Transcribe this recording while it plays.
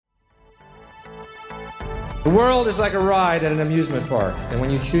The world is like a ride at an amusement park, and when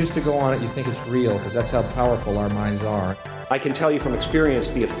you choose to go on it, you think it's real, because that's how powerful our minds are. I can tell you from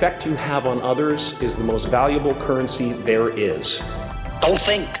experience, the effect you have on others is the most valuable currency there is. Don't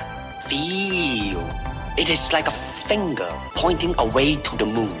think, feel. It is like a finger pointing away to the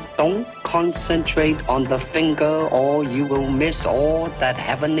moon. Don't concentrate on the finger or you will miss all that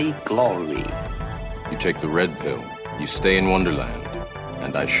heavenly glory. You take the red pill, you stay in Wonderland,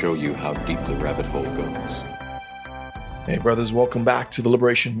 and I show you how deep the rabbit hole goes. Hey brothers, welcome back to the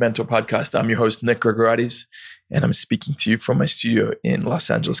Liberation Mentor Podcast. I'm your host, Nick Gregoriades, and I'm speaking to you from my studio in Los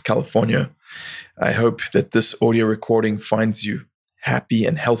Angeles, California. I hope that this audio recording finds you happy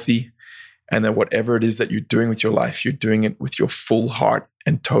and healthy, and that whatever it is that you're doing with your life, you're doing it with your full heart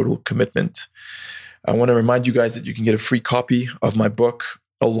and total commitment. I want to remind you guys that you can get a free copy of my book,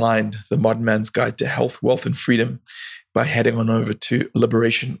 Aligned, The Modern Man's Guide to Health, Wealth, and Freedom by heading on over to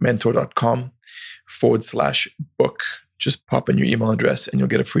liberationmentor.com/book. Just pop in your email address and you'll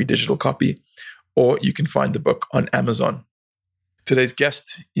get a free digital copy, or you can find the book on Amazon. Today's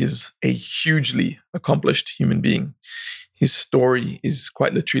guest is a hugely accomplished human being. His story is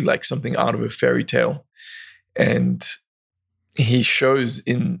quite literally like something out of a fairy tale. And he shows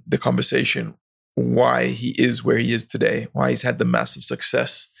in the conversation why he is where he is today, why he's had the massive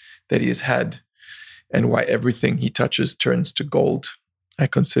success that he has had, and why everything he touches turns to gold. I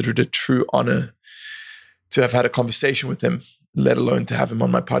consider it a true honor to have had a conversation with him, let alone to have him on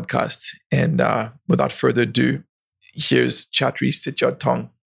my podcast. And without further ado, here's Chatri Sityodtong.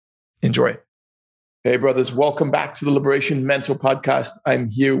 Enjoy. Hey, brothers, welcome back to the Liberation Mentor Podcast. I'm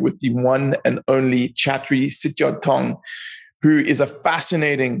here with the one and only Chatri Sityodtong, who is a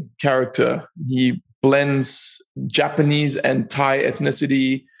fascinating character. He blends Japanese and Thai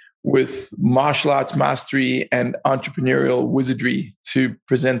ethnicity with martial arts mastery and entrepreneurial wizardry to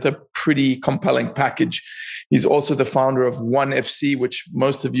present a pretty compelling package. He's also the founder of ONE FC, which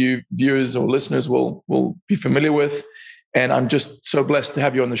most of you viewers or listeners will be familiar with. And I'm just so blessed to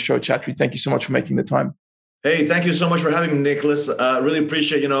have you on the show, Chatri. Thank you so much for making the time. Hey, thank you so much for having me, Nicholas. Really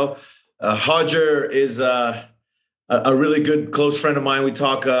appreciate, Hajar is a really good close friend of mine. We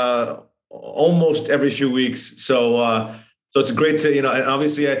talk almost every few weeks. So it's great to, and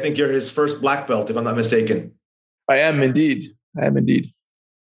obviously I think you're his first black belt, if I'm not mistaken. I am indeed.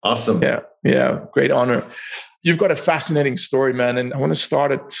 Awesome. Yeah. Great honor. You've got a fascinating story, man. And I want to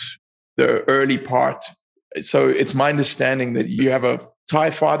start at the early part. So it's my understanding that you have a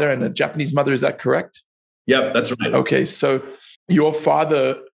Thai father and a Japanese mother. Is that correct? Yep, that's right. Okay. So your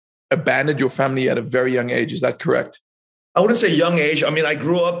father abandoned your family at a very young age. Is that correct? I wouldn't say young age. I mean, I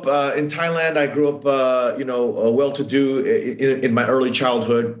grew up in Thailand. I grew up, well-to-do in my early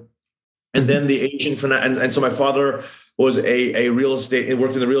childhood. And then the Asian, and so my father was a real estate, he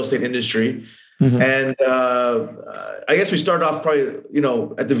worked in the real estate industry. Mm-hmm. And I guess we started off probably,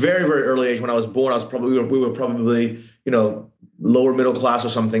 at the very, very early age when I was born, we were probably, lower middle class or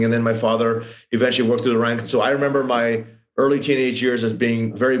something. And then my father eventually worked through the ranks. So I remember my early teenage years as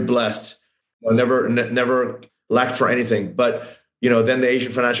being very blessed. Never lacked for anything. But, then the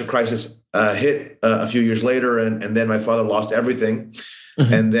Asian financial crisis hit a few years later. And then my father lost everything.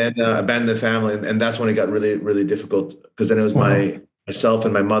 Mm-hmm. And then abandoned the family. And that's when it got really, really difficult, because then it was myself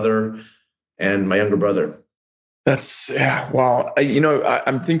and my mother and my younger brother. Wow.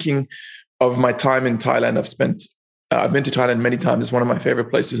 I'm thinking of my time in Thailand. I've been to Thailand many times. It's one of my favorite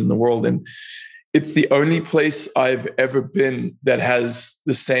places in the world. And it's the only place I've ever been that has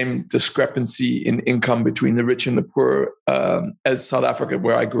the same discrepancy in income between the rich and the poor as South Africa,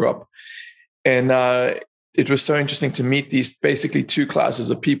 where I grew up. And it was so interesting to meet these basically two classes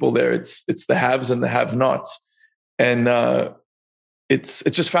of people there. It's the haves and the have-nots. And it's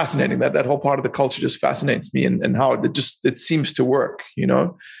just fascinating. That whole part of the culture just fascinates me, and how it seems to work,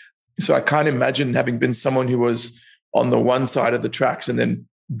 So I can't imagine having been someone who was on the one side of the tracks and then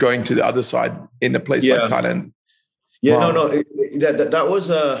going to the other side in a place like Thailand. Yeah, wow. No. That was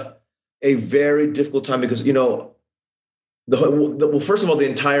a very difficult time, because, first of all, the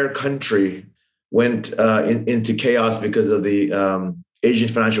entire country went into chaos because of the Asian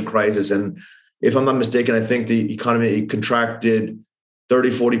financial crisis. And if I'm not mistaken, I think the economy contracted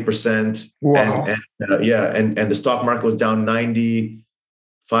 30-40%. Wow. And the stock market was down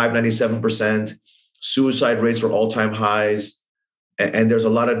 97%. Suicide rates were all-time highs. And there's a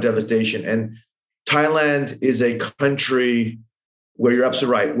lot of devastation. And Thailand is a country where you're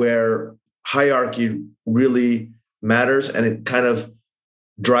absolutely right, where hierarchy really matters, and it kind of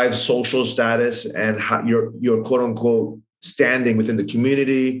drives social status and how your quote unquote standing within the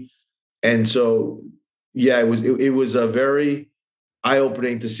community. And so, it was a very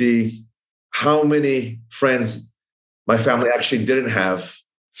eye-opening to see how many friends my family actually didn't have.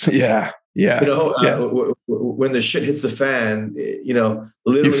 Yeah. Yeah. When the shit hits the fan, literally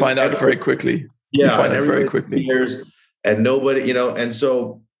you find out very quickly. Yeah. You find out very quickly. And nobody, and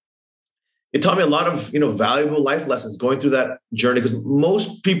so it taught me a lot of, valuable life lessons going through that journey, because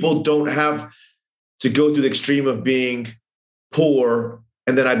most people don't have to go through the extreme of being poor.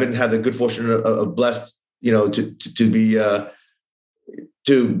 And then I've had the good fortune of blessed, to be,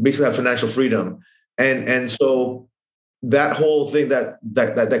 to basically have financial freedom. And so that whole thing, that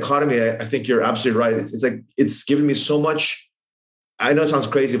dichotomy, I think you're absolutely right. It's like, it's given me so much. I know it sounds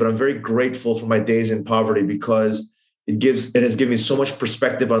crazy, but I'm very grateful for my days in poverty, because it has given me so much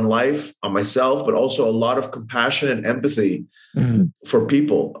perspective on life, on myself, but also a lot of compassion and empathy for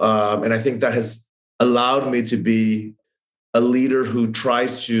people. And I think that has allowed me to be a leader who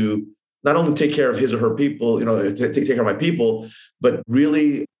tries to not only take care of his or her people, take care of my people, but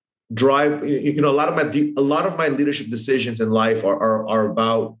really drive. A lot of my leadership decisions in life are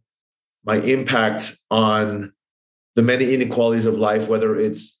about my impact on the many inequalities of life, whether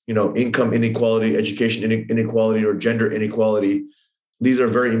it's, income inequality, education inequality, or gender inequality. These are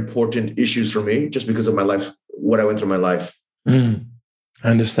very important issues for me, just because of my life, what I went through in my life. I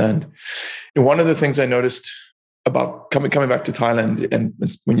understand. And one of the things I noticed about coming back to Thailand, and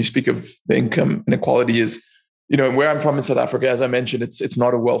when you speak of the income inequality, is, where I'm from in South Africa, as I mentioned, it's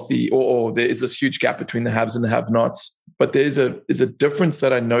not a wealthy, or there is this huge gap between the haves and the have-nots. But there's a difference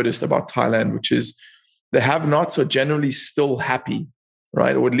that I noticed about Thailand, which is the have-nots are generally still happy,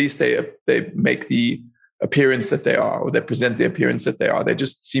 right? Or at least they make the appearance that they are, or they present the appearance that they are. They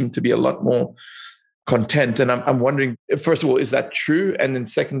just seem to be a lot more content. And I'm wondering, first of all, is that true? And then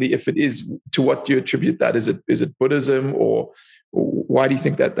secondly, if it is, to what do you attribute that? Is it Buddhism, or why do you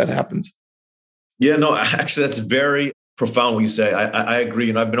think that happens? Yeah, no, actually, that's very profound what you say. I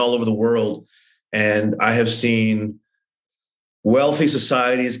agree. I've been all over the world, and I have seen wealthy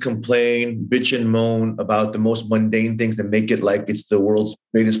societies complain, bitch and moan about the most mundane things that make it like it's the world's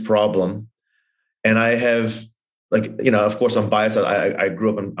greatest problem. And I have, of course, I'm biased. I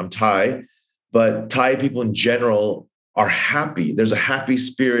grew up, I'm Thai, but Thai people in general are happy. There's a happy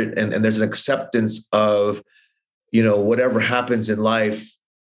spirit, and there's an acceptance of, whatever happens in life,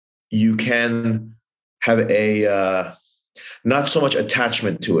 you can have a not so much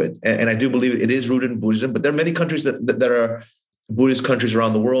attachment to it. And I do believe it is rooted in Buddhism, but there are many countries that are Buddhist countries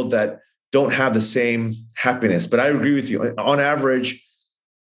around the world that don't have the same happiness. But I agree with you. On average,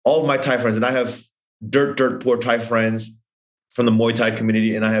 all of my Thai friends, and I have dirt poor Thai friends from the Muay Thai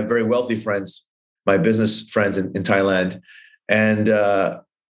community, and I have very wealthy friends, my business friends in Thailand. And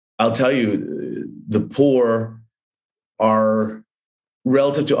I'll tell you, the poor are,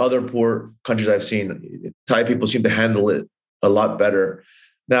 relative to other poor countries I've seen, Thai people seem to handle it a lot better.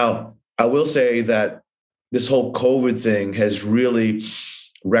 Now, I will say that this whole COVID thing has really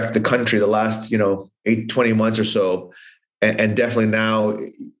wrecked the country the last, 20 months or so. And definitely now,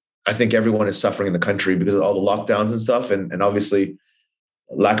 I think everyone is suffering in the country because of all the lockdowns and stuff, and obviously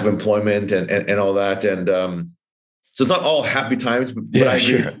lack of employment and all that. And so it's not all happy times, but I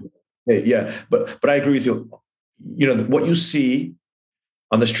agree. Sure. Yeah, but I agree with you. What you see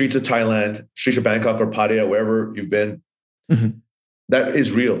on the streets of Thailand, streets of Bangkok or Pattaya, wherever you've been, that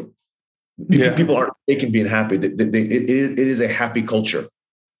is real. People aren't faking being happy. It is a happy culture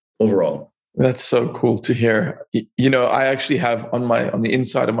overall. That's so cool to hear. I actually have on the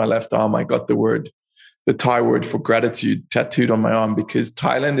inside of my left arm, I got the Thai word for gratitude tattooed on my arm, because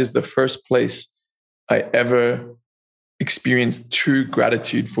Thailand is the first place I ever experienced true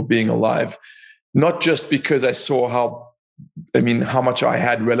gratitude for being alive. Not just because I saw how much I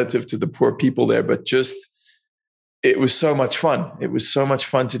had relative to the poor people there, but just, it was so much fun. It was so much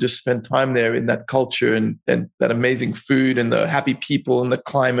fun to just spend time there in that culture and that amazing food and the happy people and the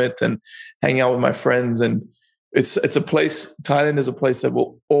climate and hanging out with my friends. And it's a place, Thailand is a place that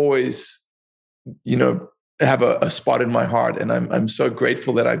will always, have a spot in my heart. And I'm so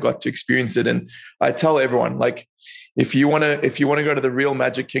grateful that I got to experience it. And I tell everyone, if you want to go to the real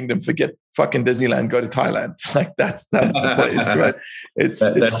Magic Kingdom, forget fucking Disneyland, go to Thailand. That's the place, right?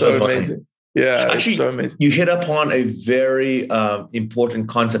 It's so amazing. Yeah, actually, it's so amazing. You hit upon a very important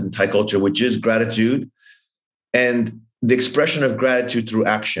concept in Thai culture, which is gratitude and the expression of gratitude through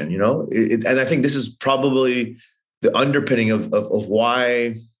action. And I think this is probably the underpinning of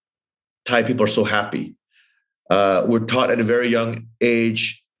why Thai people are so happy. We're taught at a very young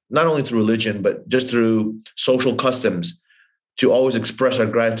age, not only through religion, but just through social customs, to always express our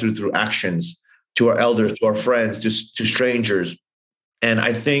gratitude through actions to our elders, to our friends, to strangers. And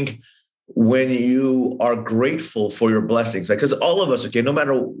I think when you are grateful for your blessings. Like, because all of us, okay, no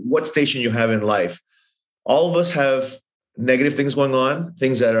matter what station you have in life, all of us have negative things going on,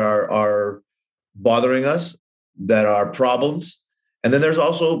 things that are bothering us, that are problems. And then there's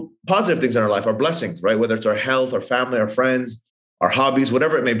also positive things in our life, our blessings, right? Whether it's our health, our family, our friends, our hobbies,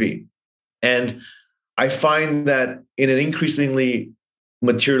 whatever it may be. And I find that in an increasingly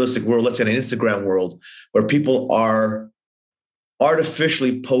materialistic world, let's say an Instagram world, where people are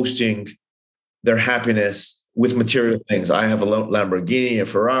artificially posting their happiness with material things. I have a Lamborghini, a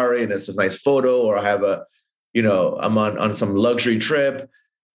Ferrari, and it's a nice photo, or I have I'm on some luxury trip,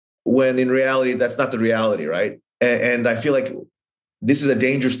 when in reality, that's not the reality, right? And I feel like this is a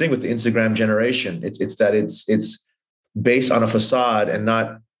dangerous thing with the Instagram generation. It's that it's based on a facade and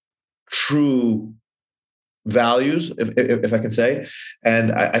not true values, if I can say.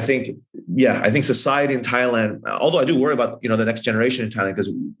 And I think society in Thailand, although I do worry about the next generation in Thailand,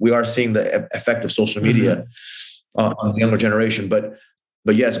 because we are seeing the effect of social media on the younger generation. But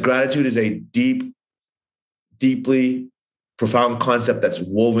yes, gratitude is a deeply profound concept that's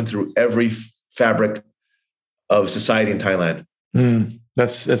woven through every fabric of society in Thailand.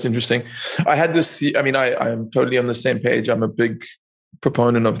 That's interesting. I had this. I'm totally on the same page. I'm a big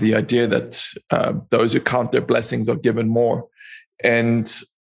proponent of the idea that those who count their blessings are given more. And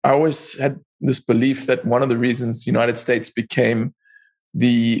I always had this belief that one of the reasons the United States became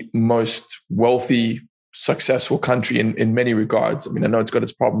the most wealthy, successful country in many regards. I mean, I know it's got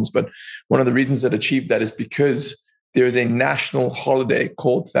its problems, but one of the reasons it achieved that is because there is a national holiday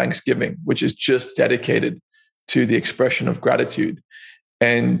called Thanksgiving, which is just dedicated to the expression of gratitude.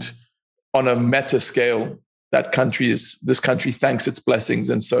 And on a meta scale, this country thanks its blessings,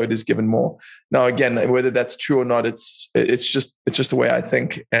 and so it is given more. Now, again, whether that's true or not, it's just the way I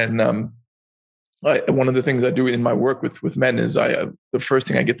think. And one of the things I do in my work with men is the first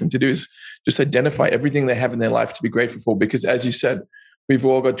thing I get them to do is just identify everything they have in their life to be grateful for. Because, as you said, we've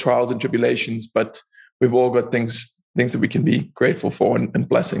all got trials and tribulations, but we've all got things that we can be grateful for and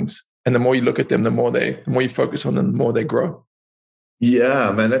blessings. And the more you look at them, the more you focus on them, the more they grow.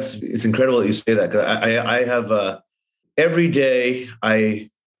 Yeah, man, it's incredible that you say that. 'Cause I have every day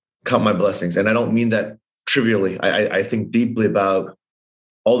I count my blessings, and I don't mean that trivially. I think deeply about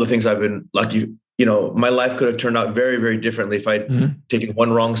all the things I've been lucky. My life could have turned out very, very differently if I'd taken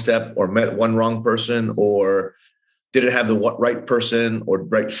one wrong step, or met one wrong person, or didn't have the right person or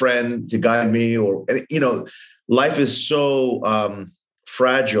right friend to guide me. Life is so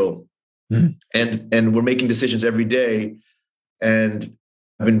fragile, and we're making decisions every day. And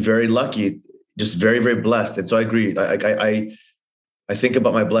I've been very lucky, just very, very blessed. And so I agree. I think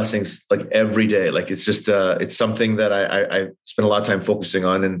about my blessings like every day. Like it's just it's something that I spend a lot of time focusing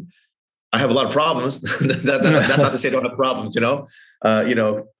on. And I have a lot of problems. That's not to say I don't have problems.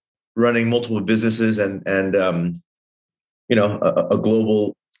 Running multiple businesses and a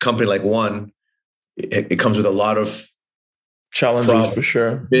global company like One, it comes with a lot of challenges problems, for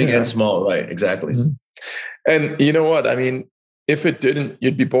sure, big and small. Right? Exactly. And you know what? I mean, if it didn't,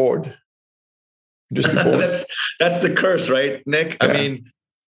 you'd be bored. You'd just be bored. That's the curse, right, Nick? Yeah. I mean,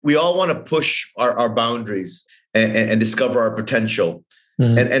 we all want to push our boundaries and discover our potential.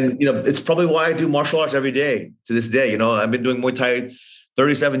 And it's probably why I do martial arts every day to this day. I've been doing Muay Thai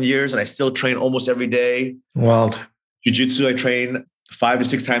 37 years, and I still train almost every day. Wild. Jiu-jitsu, I train 5 to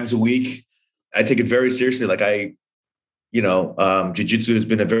 6 times a week. I take it very seriously. Like jiu-jitsu has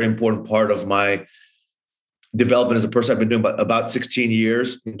been a very important part of my development as a person. I've been doing about 16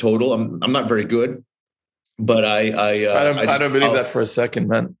 years in total. I'm not very good, but I don't believe that for a second,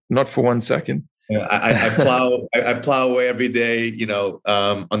 man. Not for 1 second. Yeah, I plow away every day,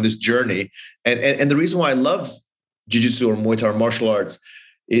 on this journey. And the reason why I love jiu-jitsu or Muay Thai or martial arts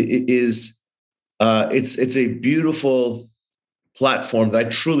is it's a beautiful platform that I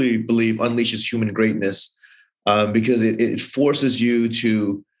truly believe unleashes human greatness, because it forces you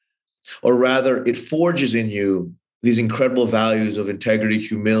to, or rather it forges in you these incredible values of integrity,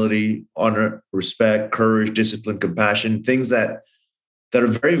 humility, honor, respect, courage, discipline, compassion, things that are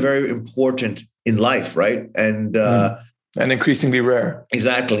very, very important in life, right? And increasingly rare.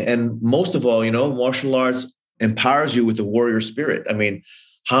 Exactly. And most of all, martial arts empowers you with the warrior spirit. I mean,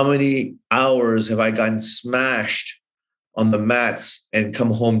 how many hours have I gotten smashed on the mats and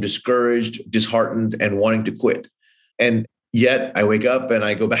come home discouraged, disheartened, and wanting to quit? And yet I wake up and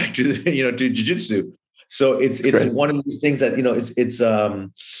I go back to to jiu-jitsu. So it's one of these things that it's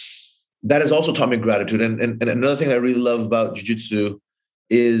that has also taught me gratitude. And another thing I really love about jiu-jitsu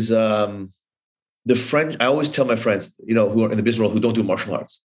is the friend. I always tell my friends, who are in the business world who don't do martial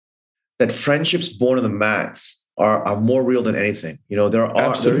arts, that friendships born on the mats are more real than anything.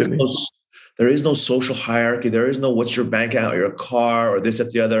 Absolutely. There is no social hierarchy. There is no what's your bank account or your car or this,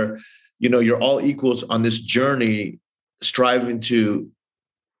 that, the other. You're all equals on this journey, striving to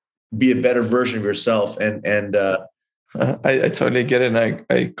be a better version of yourself. I totally get it. And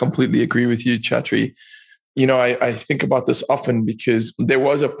I completely agree with you, Chatri. I think about this often because there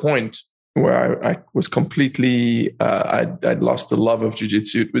was a point where I was completely, I'd lost the love of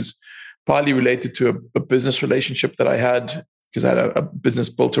jiu-jitsu. It was partly related to a business relationship that I had, because I had a business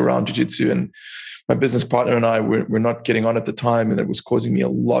built around jiu-jitsu, and my business partner and I were not getting on at the time, and it was causing me a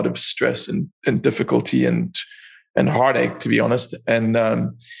lot of stress and difficulty and heartache, to be honest. And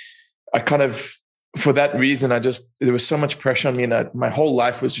I kind of, for that reason, there was so much pressure on me, and my whole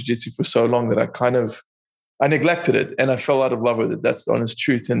life was jiu-jitsu for so long that I neglected it and I fell out of love with it. That's the honest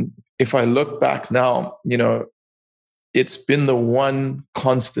truth. And if I look back now, it's been the one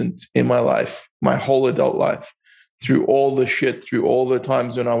constant in my life, my whole adult life, through all the shit, through all the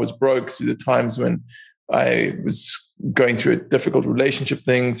times when I was broke, through the times when I was going through a difficult relationship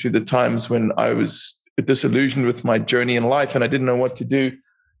thing, through the times when I was disillusioned with my journey in life and I didn't know what to do.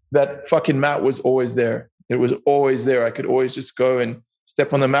 That fucking mat was always there. It was always there. I could always just go and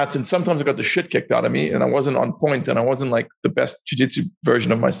step on the mats. And sometimes I got the shit kicked out of me and I wasn't on point and I wasn't like the best jiu-jitsu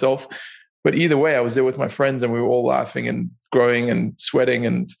version of myself. But either way, I was there with my friends and we were all laughing and growing and sweating.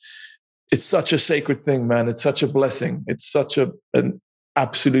 And it's such a sacred thing, man. It's such a blessing. It's such an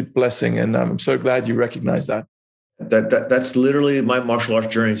absolute blessing. And I'm so glad you recognize that. That's literally my martial arts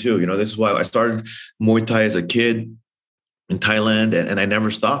journey too. This is why I started Muay Thai as a kid in Thailand, and I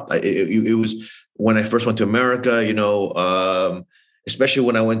never stopped. It was when I first went to America, especially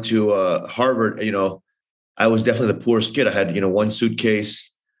when I went to Harvard, I was definitely the poorest kid. I had, one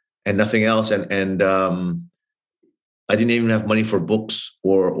suitcase and nothing else. And I didn't even have money for books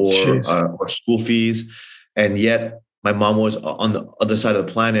or school fees. And yet my mom was on the other side of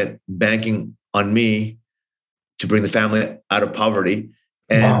the planet banking on me to bring the family out of poverty.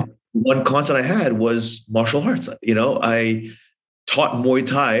 And one constant I had was martial arts. I taught Muay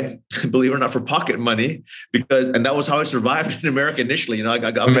Thai, believe it or not, for pocket money, and that was how I survived in America initially. I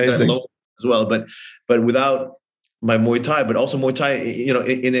got that loan as well, but without my Muay Thai, but also Muay Thai,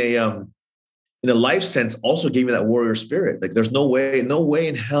 in a life sense, also gave me that warrior spirit. Like there's no way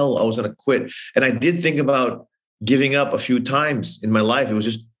in hell I was going to quit. And I did think about giving up a few times in my life. It was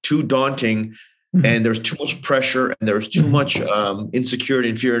just too daunting. Mm-hmm. And there's too much pressure and there's too much insecurity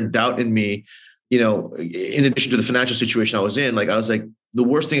and fear and doubt in me. In addition to the financial situation I was in, I was like, the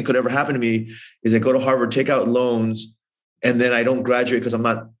worst thing that could ever happen to me is I go to Harvard, take out loans, and then I don't graduate because I'm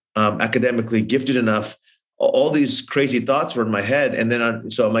not academically gifted enough. All these crazy thoughts were in my head. And then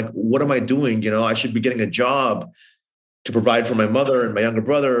so I'm like, what am I doing? I should be getting a job to provide for my mother and my younger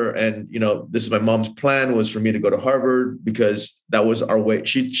brother. And, this is my mom's plan, was for me to go to Harvard because that was our way.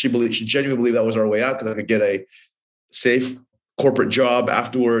 She genuinely believed that was our way out, because I could get a safe corporate job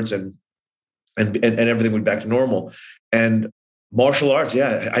afterwards and everything went back to normal. And martial arts,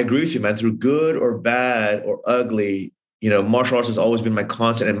 yeah, I agree with you, man. Through good or bad or ugly, martial arts has always been my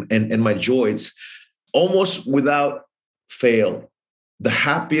constant and my joy. It's almost without fail the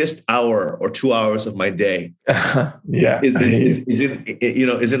happiest hour or 2 hours of my day. is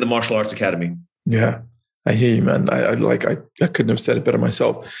in the martial arts academy. Yeah, I hear you, man. I couldn't have said it better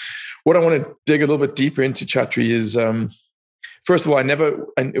myself. What I want to dig a little bit deeper into, Chatri, is first of all,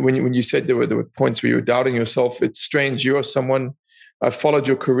 when you said there were points where you were doubting yourself, it's strange. You are someone, I've followed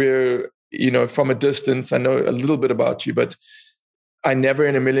your career, from a distance. I know a little bit about you, but I never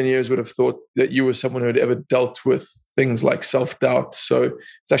in a million years would have thought that you were someone who had ever dealt with things like self-doubt. So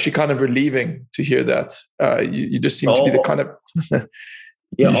it's actually kind of relieving to hear that. You just seem to be the kind of,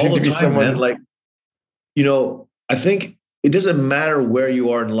 you seem to be someone, man. I think it doesn't matter where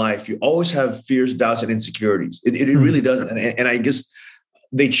you are in life. You always have fears, doubts, and insecurities. It really doesn't. And I guess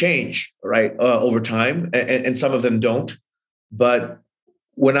they change, right, over time, and some of them don't. But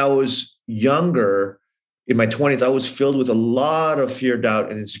when I was younger, in my 20s, I was filled with a lot of fear, doubt,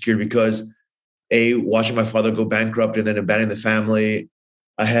 and insecurity because, watching my father go bankrupt and then abandoning the family,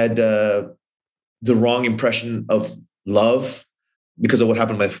 I had the wrong impression of love because of what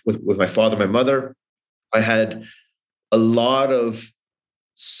happened with my father, my mother. I had a lot of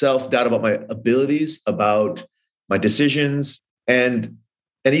self-doubt about my abilities, about my decisions. And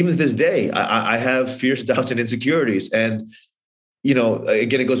even to this day, I have fears, doubts, and insecurities. And,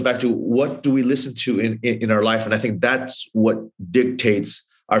 again, it goes back to what do we listen to in our life? And I think that's what dictates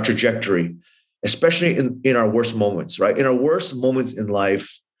our trajectory, especially in our worst moments, right? In our worst moments in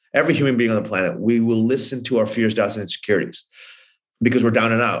life, every human being on the planet, we will listen to our fears, doubts, and insecurities. because we're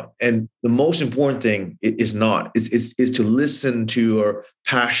down and out. And the most important thing is not, is to listen to your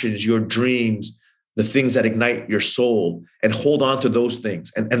passions, your dreams, the things that ignite your soul, and hold on to those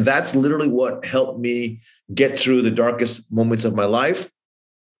things. And that's literally what helped me get through the darkest moments of my life.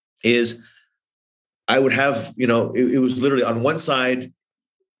 Is I would have, it was literally on one side,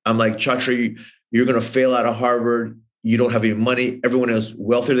 I'm like, Chatri, you're going to fail out of Harvard. You don't have any money. Everyone is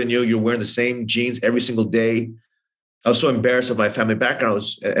wealthier than you. You're wearing the same jeans every single day. I was so embarrassed of my family background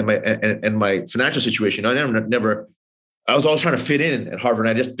and my financial situation. I was always trying to fit in at Harvard.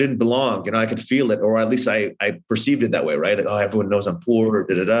 And I just didn't belong. I could feel it, or at least I perceived it that way, right? Like, oh, everyone knows I'm poor,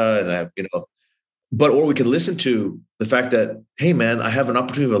 and or we could listen to the fact that, hey, man, I have an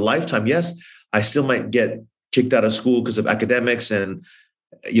opportunity of a lifetime. Yes, I still might get kicked out of school because of academics, and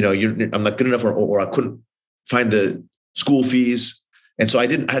I'm not good enough, or I couldn't find the school fees, and so I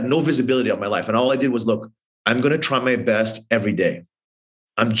had no visibility of my life. And all I did was, look, I'm going to try my best every day.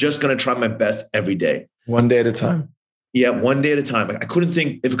 I'm just going to try my best every day, one day at a time. Yeah, one day at a time. I couldn't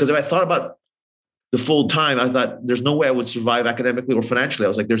think because if I thought about the full time, I thought there's no way I would survive academically or financially. I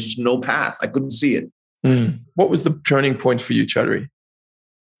was like, there's just no path. I couldn't see it. What was the turning point for you, Chatri?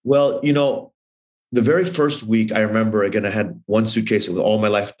 Well, the very first week, I remember, again, I had one suitcase with all my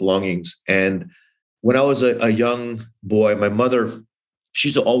life belongings. And when I was a young boy, my mother, she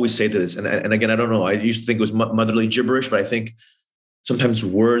used to always say this. And again, I don't know. I used to think it was motherly gibberish, but I think sometimes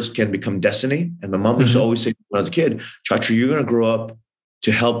words can become destiny. And my mom used to always say when I was a kid, Chatri, you're going to grow up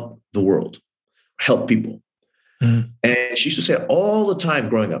to help the world, help people. And she used to say it all the time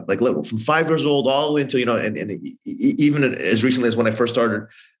growing up, like from 5 years old all the way until, and even as recently as when I first started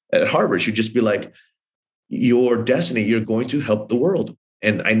at Harvard, she'd just be like, your destiny, you're going to help the world.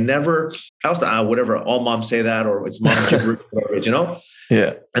 And I was like, whatever, all moms say that, or it's mom gibberish,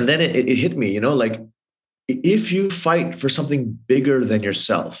 Yeah. And then it hit me, like, if you fight for something bigger than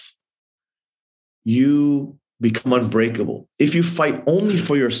yourself, you become unbreakable. If you fight only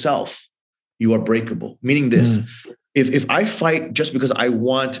for yourself, you are breakable. Meaning this, if I fight just because I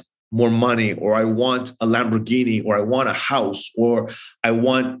want more money, or I want a Lamborghini, or I want a house, or I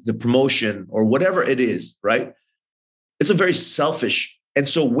want the promotion, or whatever it is, right? It's a very selfish. And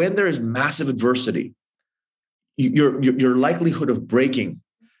so when there is massive adversity, your likelihood of breaking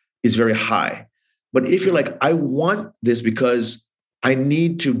is very high. But if you're like, I want this because I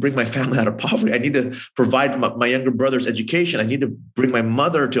need to bring my family out of poverty, I need to provide my younger brother's education, I need to bring my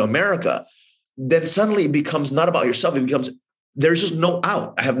mother to America, then suddenly it becomes not about yourself. It becomes, there's just no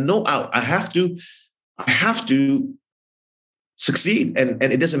out. I have no out. I have to succeed. And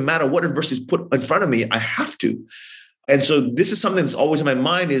it doesn't matter what adversity is put in front of me, I have to. And so this is something that's always in my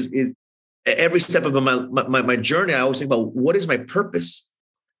mind is every step of my journey, I always think about, what is my purpose?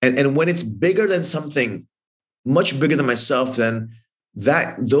 And when it's bigger than something, much bigger than myself, then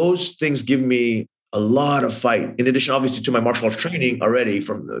those things give me a lot of fight. In addition, obviously, to my martial arts training already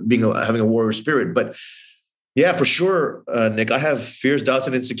from having a warrior spirit. But yeah, for sure, Nick, I have fears, doubts,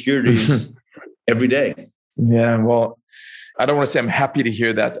 and insecurities every day. Yeah, well, I don't want to say I'm happy to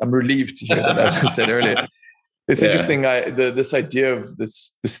hear that. I'm relieved to hear that, as I said earlier. It's interesting. This idea of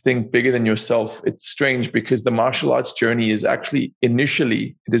this thing bigger than yourself. It's strange because the martial arts journey is actually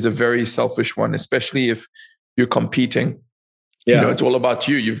initially it is a very selfish one, especially if you're competing. Yeah. It's all about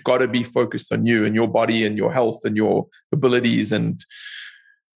you. You've got to be focused on you and your body and your health and your abilities. And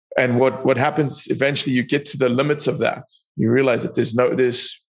what happens eventually, you get to the limits of that. You realize that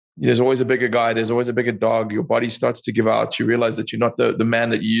there's always a bigger guy. There's always a bigger dog. Your body starts to give out. You realize that you're not the man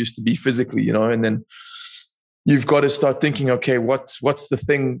that you used to be physically, and then you've got to start thinking, okay, what's the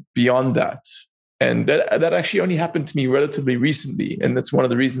thing beyond that? And that actually only happened to me relatively recently. And that's one of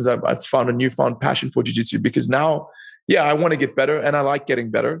the reasons I've found a newfound passion for jiu-jitsu, because now, I want to get better and I like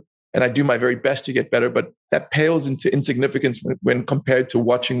getting better and I do my very best to get better, but that pales into insignificance when compared to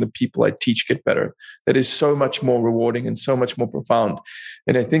watching the people I teach get better. That is so much more rewarding and so much more profound.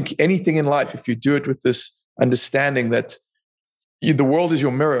 And I think anything in life, if you do it with this understanding that the world is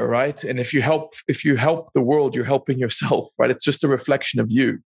your mirror, right? And if you help the world, you're helping yourself, right? It's just a reflection of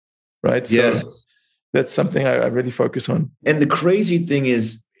you, right? So that's something I really focus on. And the crazy thing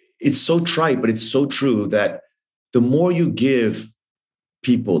is, it's so trite, but it's so true that the more you give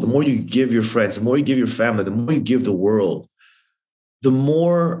people, the more you give your friends, the more you give your family, the more you give the world, the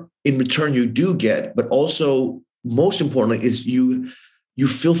more in return you do get. But also, most importantly, is you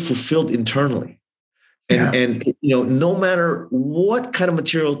feel fulfilled internally. And no matter what kind of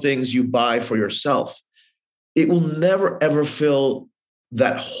material things you buy for yourself, it will never, ever fill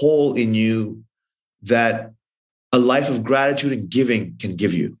that hole in you that a life of gratitude and giving can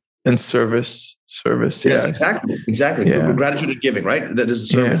give you. and service. Yes, Yeah, exactly. Yeah. Gratitude and giving, right? That is a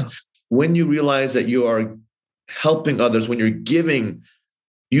service. Yeah. When you realize that you are helping others, when you're giving,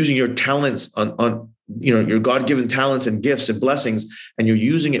 using your talents on your God-given talents and gifts and blessings, and you're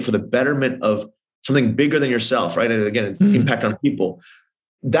using it for the betterment of something bigger than yourself, right? And again, it's impact on people.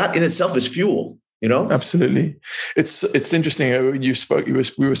 That in itself is fuel, Absolutely. It's interesting.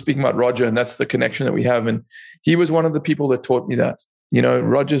 We were speaking about Roger, and that's the connection that we have. And he was one of the people that taught me that.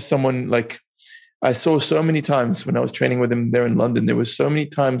 Roger's someone like I saw so many times when I was training with him there in London. There was so many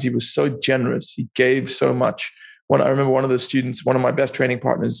times he was so generous. He gave so much. I remember one of the students, one of my best training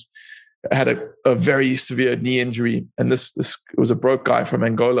partners, had a very severe knee injury. And this was a broke guy from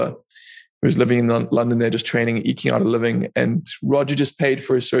Angola who was living in London there, just training, eking out a living. And Roger just paid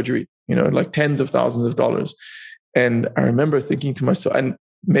for his surgery, like tens of thousands of dollars. And I remember thinking to myself, and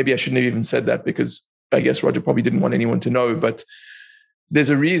maybe I shouldn't have even said that because I guess Roger probably didn't want anyone to know, but there's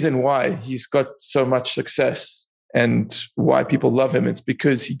a reason why he's got so much success and why people love him. It's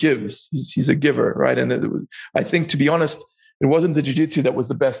because he gives. He's a giver, right? And I think, to be honest, it wasn't the jiu-jitsu that was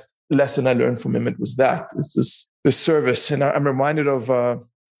the best lesson I learned from him. It was that. It's the service. And I'm reminded of,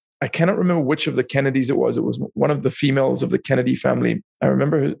 I cannot remember which of the Kennedys it was. It was one of the females of the Kennedy family. I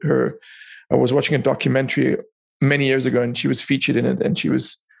remember her. I was watching a documentary many years ago, and she was featured in it. And she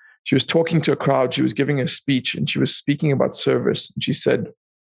was talking to a crowd. She was giving a speech, and she was speaking about service. And she said,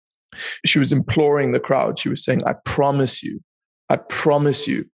 she was imploring the crowd. She was saying, I promise you,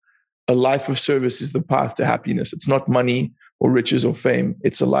 a life of service is the path to happiness. It's not money or riches or fame.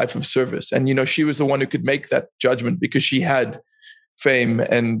 It's a life of service. And, she was the one who could make that judgment because she had fame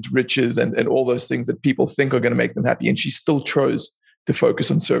and riches and all those things that people think are going to make them happy. And she still chose to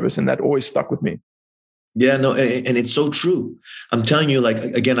focus on service. And that always stuck with me. Yeah, no, and it's so true. I'm telling you, like,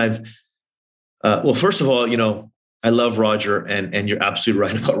 again, well, first of all, I love Roger, and you're absolutely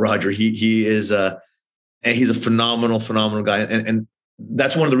right about Roger. He is he's a phenomenal guy. And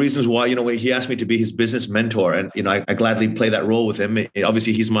that's one of the reasons why, he asked me to be his business mentor. And, I gladly play that role with him.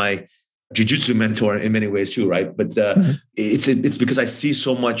 Obviously, he's my jiu-jitsu mentor in many ways too, right? But it's because I see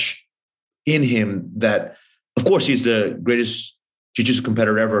so much in him that, of course, he's the greatest jiu-jitsu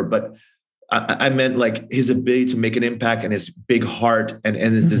competitor ever, but I meant like his ability to make an impact and his big heart and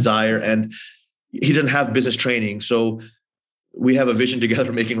his desire. And he doesn't have business training. So we have a vision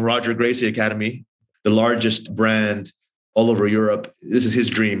together making Roger Gracie Academy the largest brand all over Europe. This is his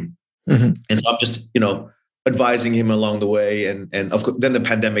dream. And so I'm just, advising him along the way. And of course, then the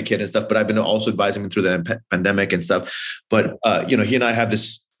pandemic hit and stuff, but I've been also advising him through the pandemic and stuff. But, he and I have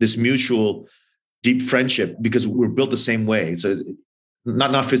this mutual deep friendship because we're built the same way. So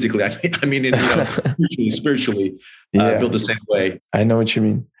not physically, I mean, spiritually, built the same way. I know what you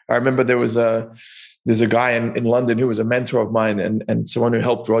mean. I remember there's a guy in London who was a mentor of mine and someone who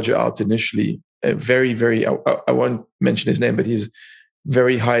helped Roger out initially. A very, very, I won't mention his name, but he's a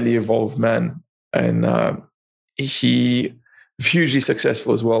very highly evolved man. And he hugely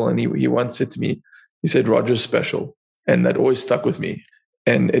successful as well. And he once said to me, he said, Roger's special. And that always stuck with me.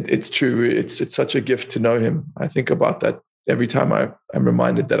 And it's true. It's such a gift to know him. I think about that every time I'm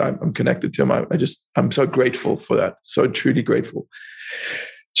reminded that I'm connected to him. I'm so grateful for that. So truly grateful.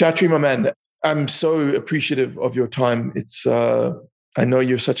 Chatri, my man, I'm so appreciative of your time. It's I know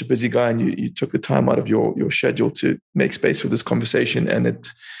you're such a busy guy, and you took the time out of your schedule to make space for this conversation, and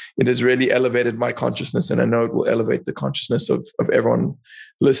it has really elevated my consciousness, and I know it will elevate the consciousness of everyone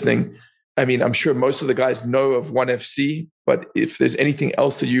listening. I mean, I'm sure most of the guys know of 1FC, but if there's anything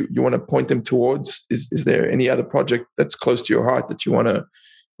else that you want to point them towards, is there any other project that's close to your heart that you want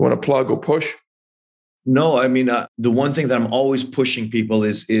to plug or push? No, I mean, the one thing that I'm always pushing people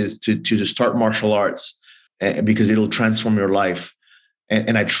is to start martial arts because it'll transform your life.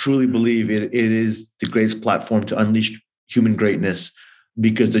 And I truly believe it is the greatest platform to unleash human greatness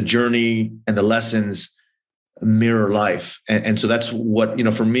because the journey and the lessons mirror life. And so that's what,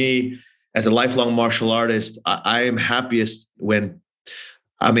 for me, as a lifelong martial artist, I am happiest when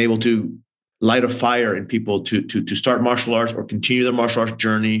I'm able to light a fire in people to start martial arts or continue their martial arts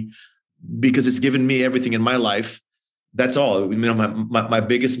journey, because it's given me everything in my life. That's all. My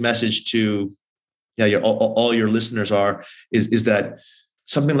biggest message to all your listeners is that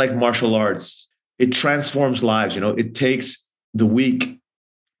something like martial arts, it transforms lives. It takes the weak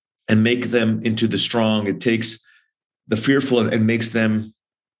and make them into the strong. It takes the fearful and makes them,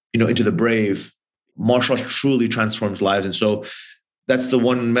 into the brave. Martial arts truly transforms lives. And so that's the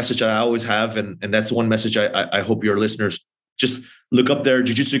one message I always have. And that's the one message I hope your listeners just look up their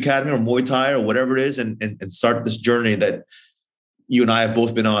Jiu-Jitsu Academy or Muay Thai or whatever it is and start this journey that you and I have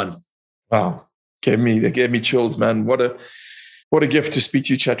both been on. Wow. It gave me chills, man. What a gift to speak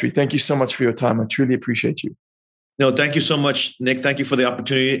to you, Chatri. Thank you so much for your time. I truly appreciate you. No, thank you so much, Nick. Thank you for the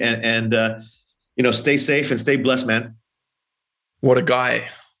opportunity, and stay safe and stay blessed, man. What a guy.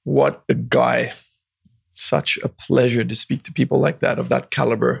 What a guy. Such a pleasure to speak to people like that, of that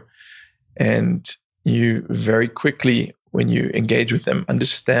caliber. And you very quickly, when you engage with them,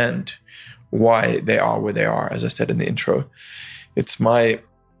 understand why they are where they are, as I said in the intro. It's my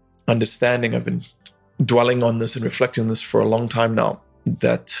understanding, I've been dwelling on this and reflecting on this for a long time now,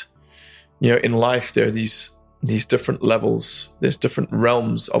 that in life there are these different levels, there's different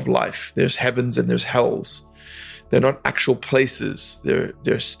realms of life. There's heavens and there's hells. They're not actual places,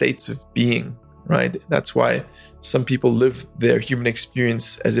 they're states of being, right? That's why some people live their human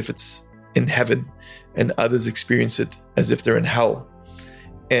experience as if it's in heaven, and others experience it as if they're in hell.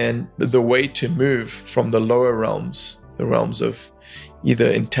 And the way to move from the lower realms, the realms of either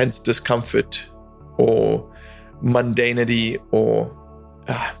intense discomfort or mundanity or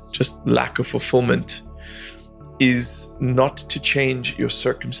just lack of fulfillment, is not to change your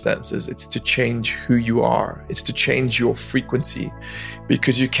circumstances. It's to change who you are. It's to change your frequency,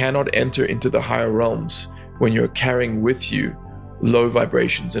 because you cannot enter into the higher realms when you're carrying with you low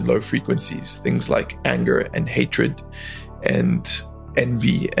vibrations and low frequencies, things like anger and hatred and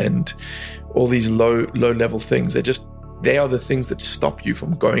envy and all these low level things. They are the things that stop you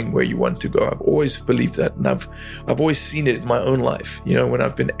from going where you want to go. I've always believed that, and I've always seen it in my own life. When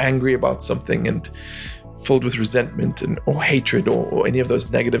I've been angry about something and filled with resentment or hatred or any of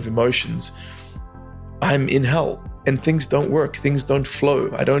those negative emotions, I'm in hell, and things don't work, things don't flow.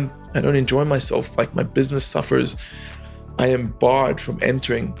 I don't enjoy myself. Like, my business suffers. I am barred from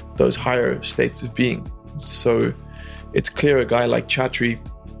entering those higher states of being. So it's clear a guy like Chatri,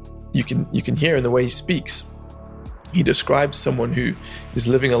 you can hear in the way he speaks. He describes someone who is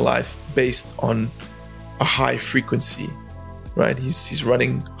living a life based on a high frequency, right? He's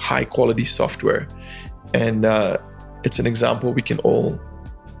running high quality software, and it's an example we can all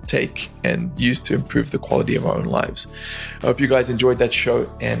take and use to improve the quality of our own lives. I hope you guys enjoyed that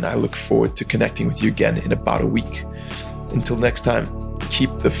show, and I look forward to connecting with you again in about a week. Until next time,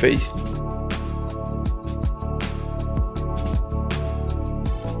 keep the faith.